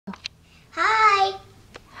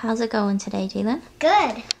How's it going today, Jaylin?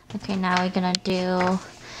 Good. Okay, now we're gonna do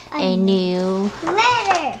a new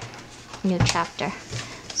chapter.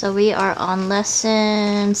 So we are on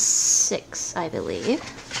lesson 6, I believe.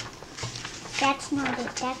 That's not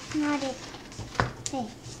it. That's not it. Hey.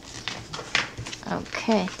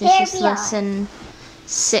 Okay, this is lesson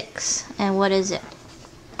 6. And what is it?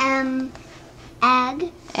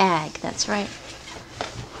 Ag. Ag, that's right.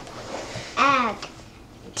 Ag.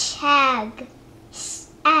 Tag.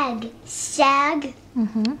 Ag. Sag.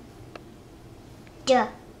 Mm-hmm.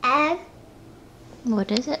 Ag.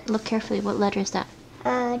 What is it? Look carefully. What letter is that?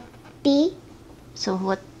 B. So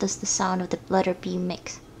what does the sound of the letter B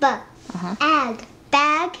make? B. Uh-huh. Ag.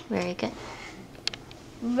 Bag. Very good.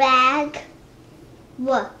 Rag.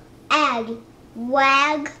 W. Ag.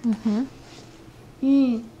 Wag.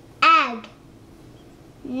 Mm-hmm. Ag.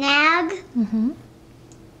 Nag. Mm-hmm.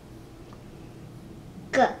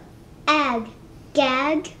 G. Ag.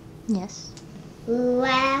 Gag. Yes.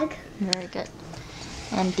 Lag. Very good.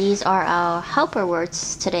 And these are our helper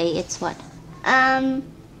words today. It's what?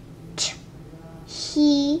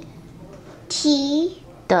 He. T.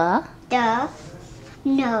 The.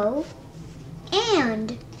 No.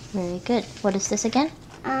 And. Very good. What is this again?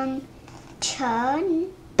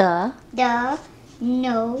 Ton. The.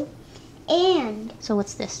 No. And. So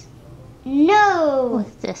what's this? No.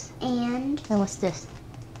 What's this? And. And what's this?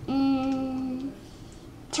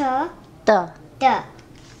 The.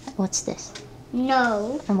 What's this?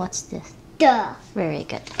 No. And what's this? The. Very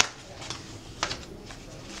good.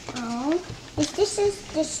 Oh. Is this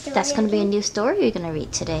the story? That's going to be a new story you're going to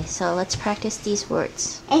read today. So let's practice these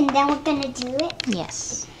words. And then we're going to do it?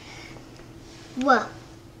 Yes.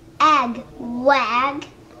 Ag. Wag.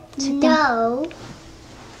 No.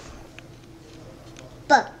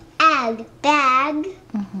 Ag. Bag.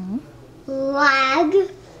 Mm-hmm. Lag.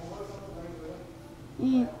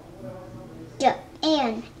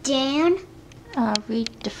 And. Dan. Read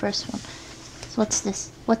the first one. So what's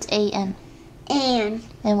this? What's A-N? And.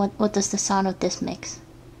 And what does the sound of this make?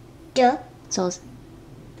 So it's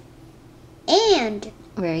And.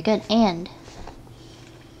 very good. And.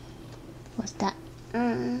 What's that?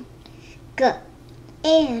 G.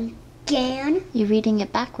 And. Gan. You're reading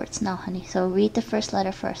it backwards now, honey. So read the first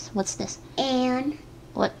letter first. What's this? And.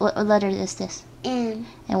 What letter is this? N.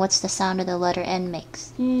 And what's the sound of the letter N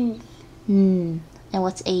makes? N. And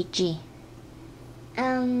what's A-G?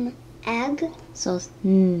 Ag. So it's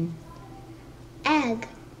N. Ag.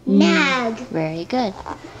 Nag. Very good.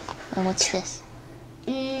 And what's this?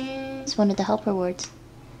 It's one of the helper words.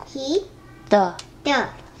 He. The.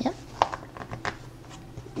 Yep.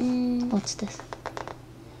 What's this?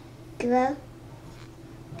 G.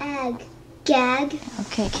 Ag. Gag.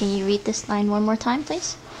 Okay, can you read this line one more time,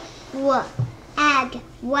 please? Ag.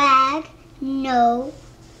 Wag. No.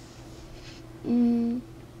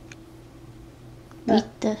 Read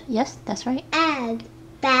the, yes, that's right. Ag.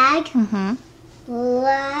 Bag. Mm-hmm.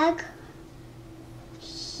 Lag.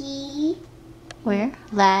 He. Where?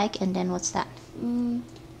 Lag, and then what's that? And.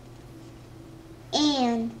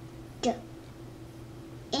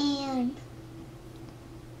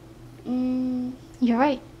 You're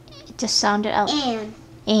right. It just sounded out.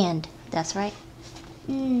 And. That's right.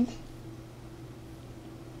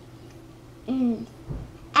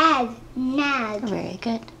 Ag. Nag. Very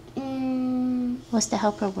good. What's the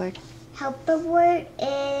helper word? Helper word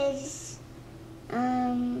is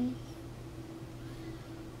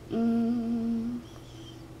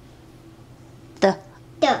The.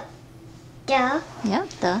 Yeah,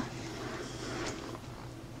 the.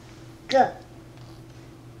 G.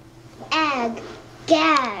 Ag.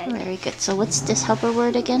 Gag. Very good. So what's this helper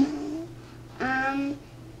word again?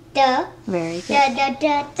 Very good.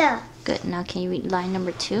 Good. Now can you read line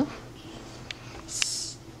number 2?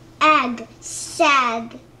 Ag.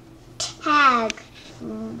 Sag. Tag.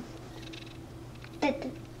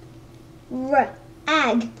 Ag.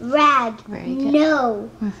 Rag. Very good. No.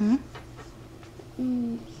 Mm-hmm.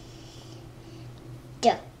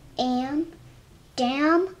 And.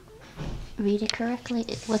 Dam. Read it correctly.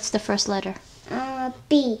 What's the first letter?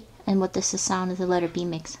 B. And what does the sound of the letter B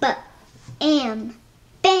makes? Am.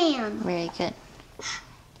 Bam. Very good.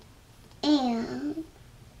 And.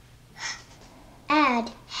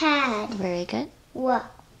 Add. Had. Very good.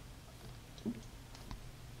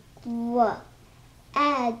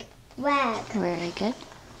 Ag. Wag. Very good.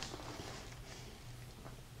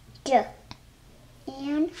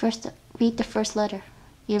 And. First, read the first letter.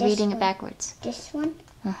 You're This reading one. it backwards. This one.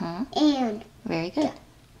 Uh-huh. And. Very good.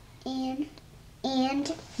 And.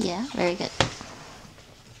 Yeah, very good.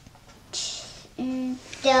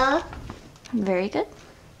 The. Very good.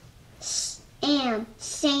 Am,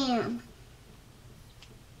 Sam.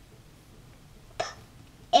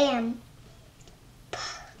 Am,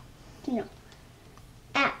 no.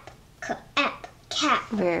 App, app, cat.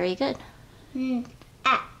 Very good.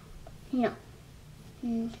 App, no.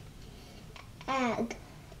 Ag,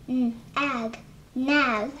 ag,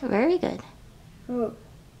 nag. Very good.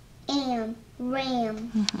 Am,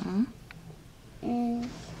 ram.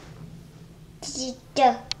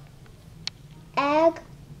 Ag,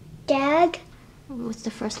 dag. What's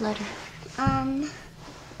the first letter?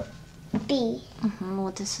 B.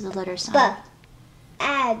 What does the letter sound? B.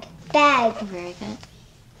 Ag, bag. Very good.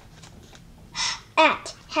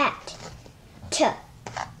 At, hat. T.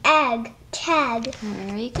 Ag, tag.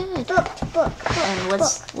 Very good. Book, And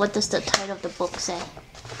book. what does the title of the book say?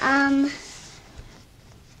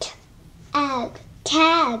 Ag,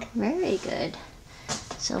 tag. Very good.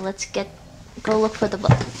 So let's go look for the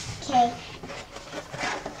book. Okay.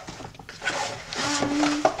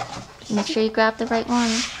 Make sure you grab the right one.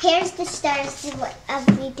 Here's the stars if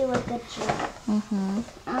we do a good job.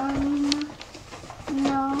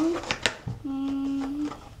 No.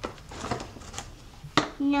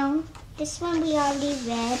 No. This one we already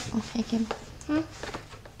read. Okay, give.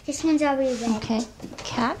 This one's already read. Okay.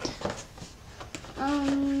 Cat.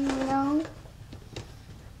 No.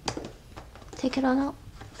 Take it all out.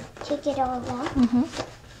 Take it all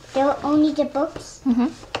out. Only the books.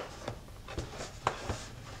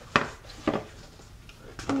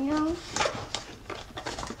 No.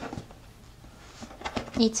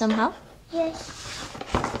 Need some help? Yes.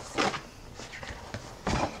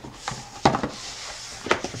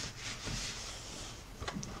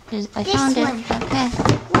 I found it. one. Okay.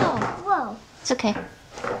 Whoa. It's okay.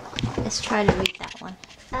 Let's try to read that one.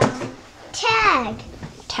 Tag.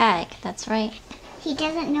 Tag. That's right. He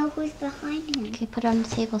doesn't know who's behind him. Okay, put it on the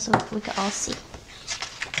table so we can all see.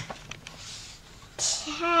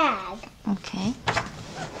 Tag. Okay.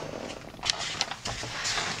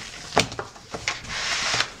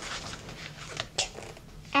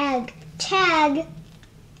 Ag. Tag.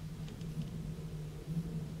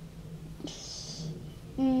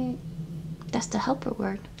 That's the helper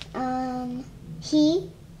word. He.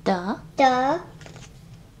 The. The.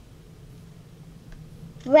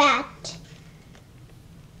 Rat.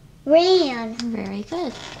 Ran. Very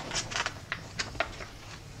good.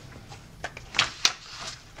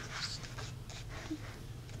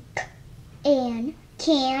 And.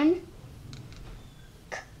 Can.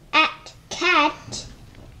 At. Cat.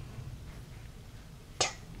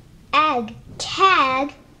 Ag.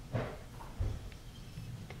 Tag.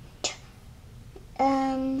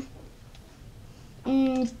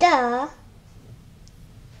 The.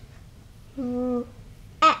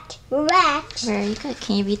 At. Rat. Very good.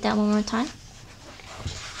 Can you read that one more time?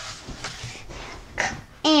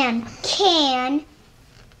 And. Can.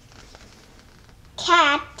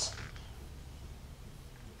 Cat.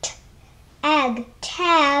 Ag.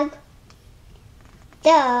 Tag.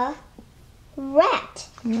 The. Rat.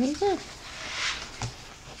 Very good.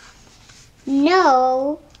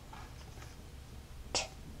 No.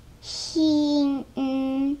 He.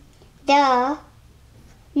 The.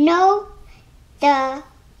 No. The.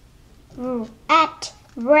 At.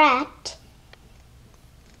 Rat.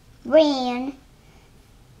 Ran.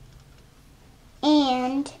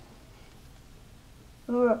 And.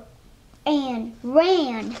 Ran.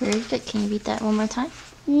 Very good. Can you read that one more time?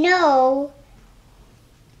 No.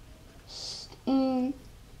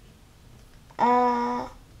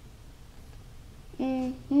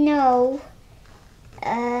 No.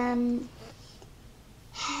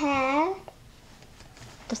 Have.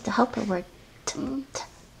 That's the helper word.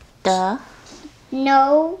 The.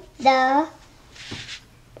 No. The.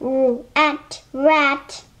 At.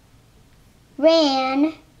 Rat.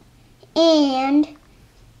 Ran. And.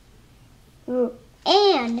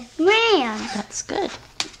 Ran. That's good.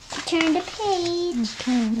 Turn the page.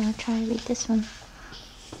 Okay, now try to read this one.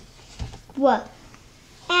 What?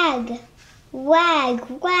 Ag. Wag.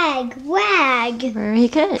 Wag. Wag. Very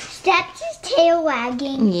good. That's his tail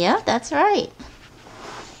wagging. Yeah, that's right.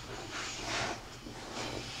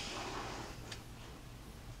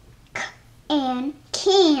 And.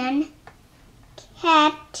 Can.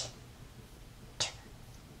 Cat.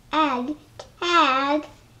 Ag. Tag.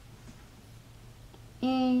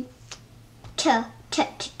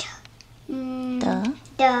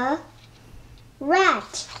 The.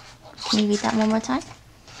 Rat. Can you read that one more time?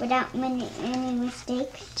 Without any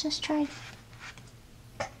mistakes. Just try.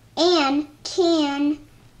 And. Can.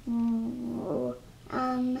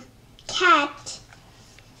 Cat.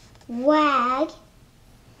 Wag.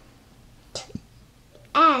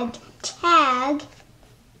 Ag. Tag.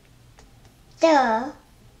 the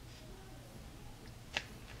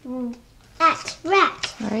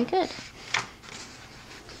rat. Very good.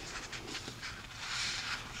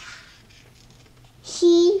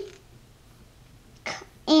 He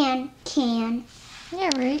and can. Yeah,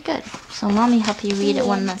 very good. So mommy help you read it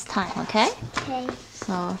one last time, okay? Okay.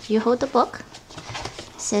 So you hold the book.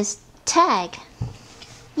 It says tag.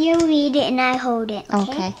 You read it and I hold it.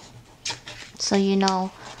 Okay. So you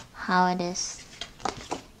know how it is.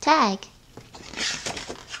 Tag.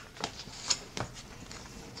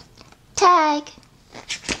 Tag.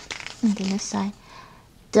 And then this side.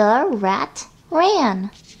 The rat ran.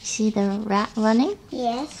 See the rat running?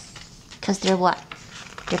 Yes. Because they're what?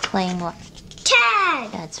 They're playing what?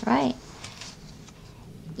 Tag. That's right.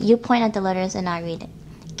 You point at the letters and I read it.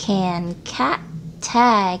 Can cat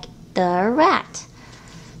tag the rat?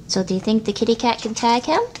 So do you think the kitty cat can tag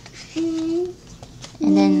him?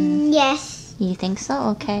 And then yes. you think so?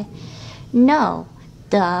 Okay. No.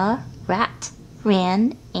 The rat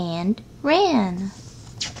ran and ran.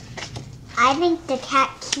 I think the cat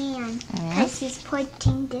can Yeah. because he's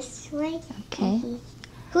pointing this way. Okay.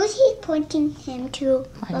 Who's he pointing him to?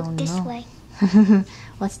 I Look don't this know. way.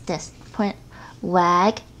 What's this? Point.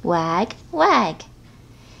 Wag, wag, wag.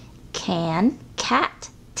 Can cat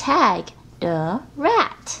tag the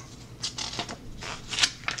rat?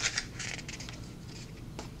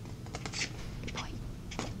 Point.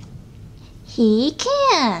 He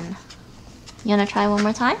can. You want to try one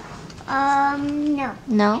more time? No.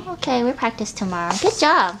 No? Okay, we practice tomorrow. Good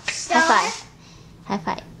job. Star. High five. High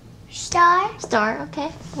five. Star. Star, okay.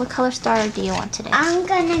 What color star do you want today? I'm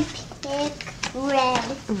gonna pick red.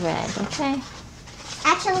 Red, okay.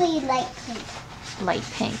 Actually, light pink. Light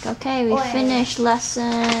pink. Okay, we Orange. finished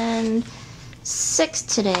lesson 6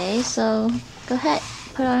 today, so go ahead,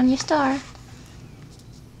 put on your star.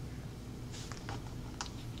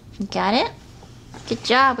 You got it? Good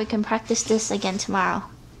job. We can practice this again tomorrow.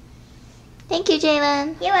 Thank you,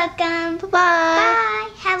 Jaylin. You're welcome. Bye-bye. Bye.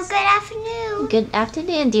 Have a good afternoon. Good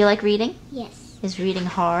afternoon. Do you like reading? Yes. Is reading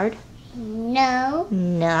hard? No.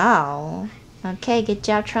 No. Okay, good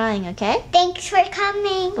job trying, okay? Thanks for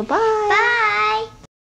coming. Bye-bye. Bye.